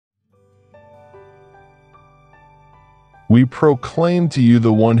We proclaim to you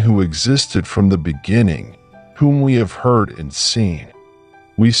the one who existed from the beginning, whom we have heard and seen.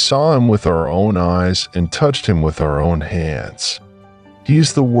 We saw him with our own eyes and touched him with our own hands. He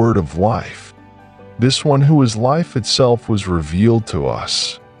is the word of life. This one who is life itself was revealed to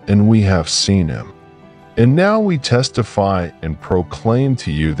us, and we have seen him. And now we testify and proclaim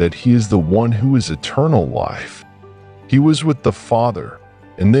to you that he is the one who is eternal life. He was with the Father,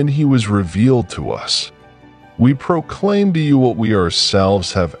 and then he was revealed to us. We proclaim to you what we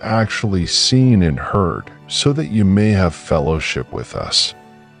ourselves have actually seen and heard, so that you may have fellowship with us.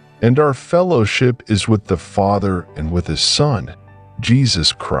 And our fellowship is with the Father and with his Son,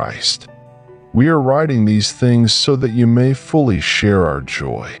 Jesus Christ. We are writing these things so that you may fully share our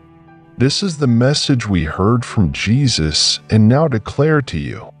joy. This is the message we heard from Jesus and now declare to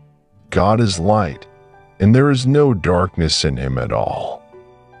you. God is light, and there is no darkness in him at all.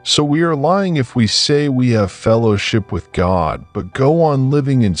 So we are lying if we say we have fellowship with God, but go on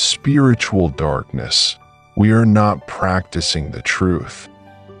living in spiritual darkness. We are not practicing the truth.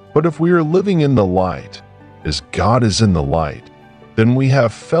 But if we are living in the light, as God is in the light, then we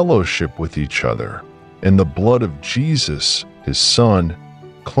have fellowship with each other, and the blood of Jesus, his Son,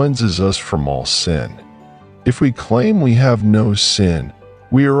 cleanses us from all sin. If we claim we have no sin,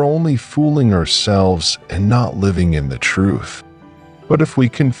 we are only fooling ourselves and not living in the truth. But if we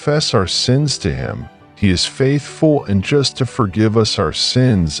confess our sins to him, he is faithful and just to forgive us our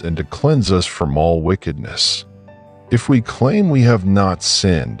sins and to cleanse us from all wickedness. If we claim we have not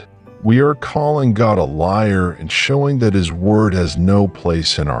sinned, we are calling God a liar and showing that his word has no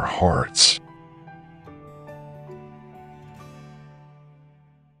place in our hearts.